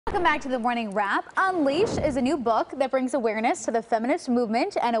Welcome back to the Morning Wrap. Unleash is a new book that brings awareness to the feminist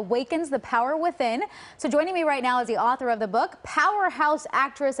movement and awakens the power within. So joining me right now is the author of the book, powerhouse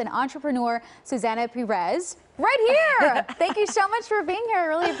actress and entrepreneur, Suzana Pires. Right here. Thank you so much for being here. I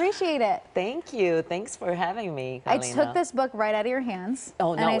really appreciate it. Thank you. Thanks for having me, Carlina. I took this book right out of your hands.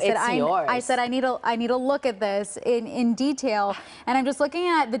 Oh no, and I said, it's yours. I said I need to look at this in detail, and I'm just looking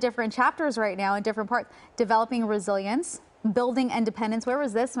at the different chapters right now in different parts. Developing resilience, building independence. Where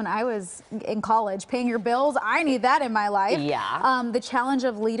was this when I was in college? Paying your bills. I need that in my life. Yeah. The challenge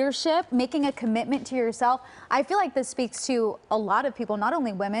of leadership, making a commitment to yourself. I feel like this speaks to a lot of people, not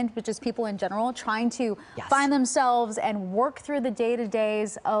only women, but just people in general, trying to find themselves and work through the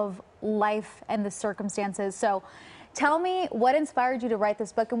day-to-days of life and the circumstances. So tell me what inspired you to write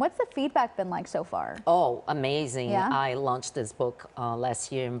this book, and what's the feedback been like so far? Oh, amazing. Yeah? I launched this book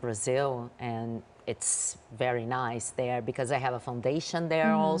last year in Brazil, and it's very nice there because I have a foundation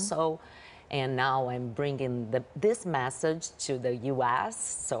there also. And now I'm bringing this message to the U.S.,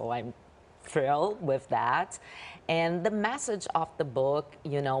 so I'm thrilled with that. And the message of the book,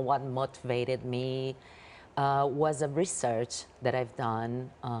 you know, what motivated me was a research that I've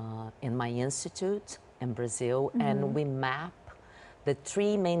done in my institute in Brazil, and we map the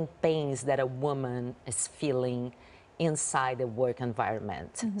three main things that a woman is feeling inside the work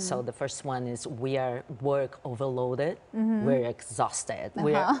environment. So the first one is we are work overloaded, we're exhausted,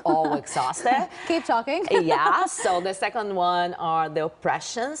 we're all exhausted. Keep talking. Yeah, so the second one are the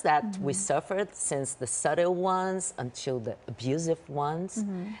oppressions that we suffered, since the subtle ones until the abusive ones.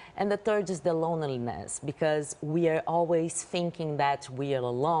 And the third is the loneliness, because we are always thinking that we are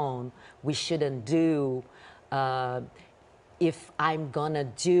alone, we shouldn't do, if I'm gonna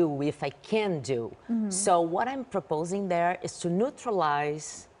do, if I can do. So what I'm proposing there is to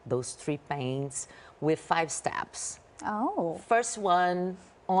neutralize those three pains with 5 steps. Oh. First one,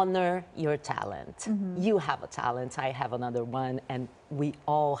 honor your talent. You have a talent, I have another one, and we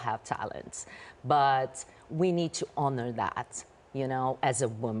all have talents. But we need to honor that, you know, as a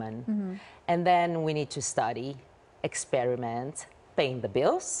woman. And then we need to study, experiment, paying the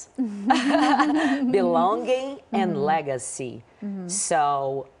bills, belonging, and legacy.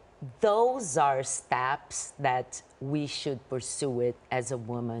 So those are steps that we should pursue it as a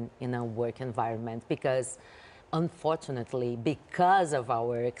woman in a work environment, because unfortunately, because of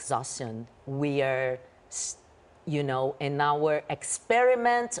our exhaustion, we are, you know, in our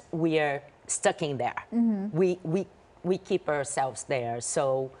experiment, we are stuck in there. We keep ourselves there.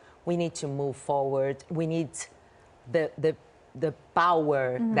 So we need to move forward. We need the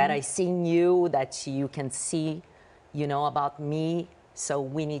power that I see in you, that you can see, you know, about me. So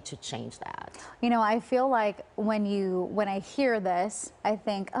we need to change that. You know, I feel like when I hear this, I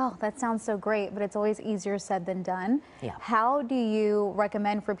think, oh, that sounds so great, but it's always easier said than done. Yeah. How do you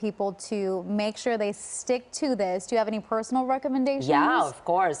recommend for people to make sure they stick to this? Do you have any personal recommendations? Yeah, of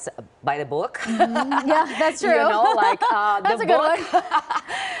course. Buy the book. Yeah, that's true. You know, like that's the a book. good one.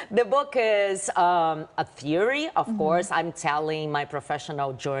 The book is a theory, of course. I'm telling my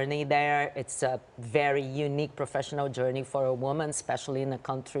professional journey there. It's a very unique professional journey for a woman, especially in a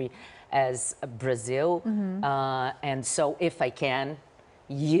country as Brazil. And so if I can,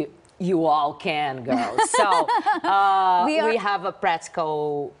 you all can, girls. So we have a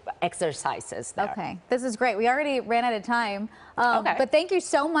practical exercises there. Okay, this is great. We already ran out of time, Okay. but thank you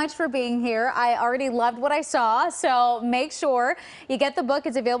so much for being here. I already loved what I saw, so make sure you get the book.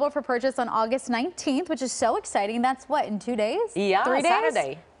 It's available for purchase on August 19th, which is so exciting. That's what, in 2 days? Yeah, 3 days?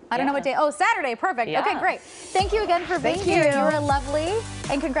 Saturday. I don't know what day. Oh, Saturday. Perfect. Yeah. Okay, great. Thank you again for being Thank here. you. You're lovely,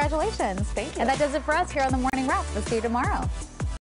 and congratulations. Thank you. And that does it for us here on the Morning Wrap. We'll see you tomorrow.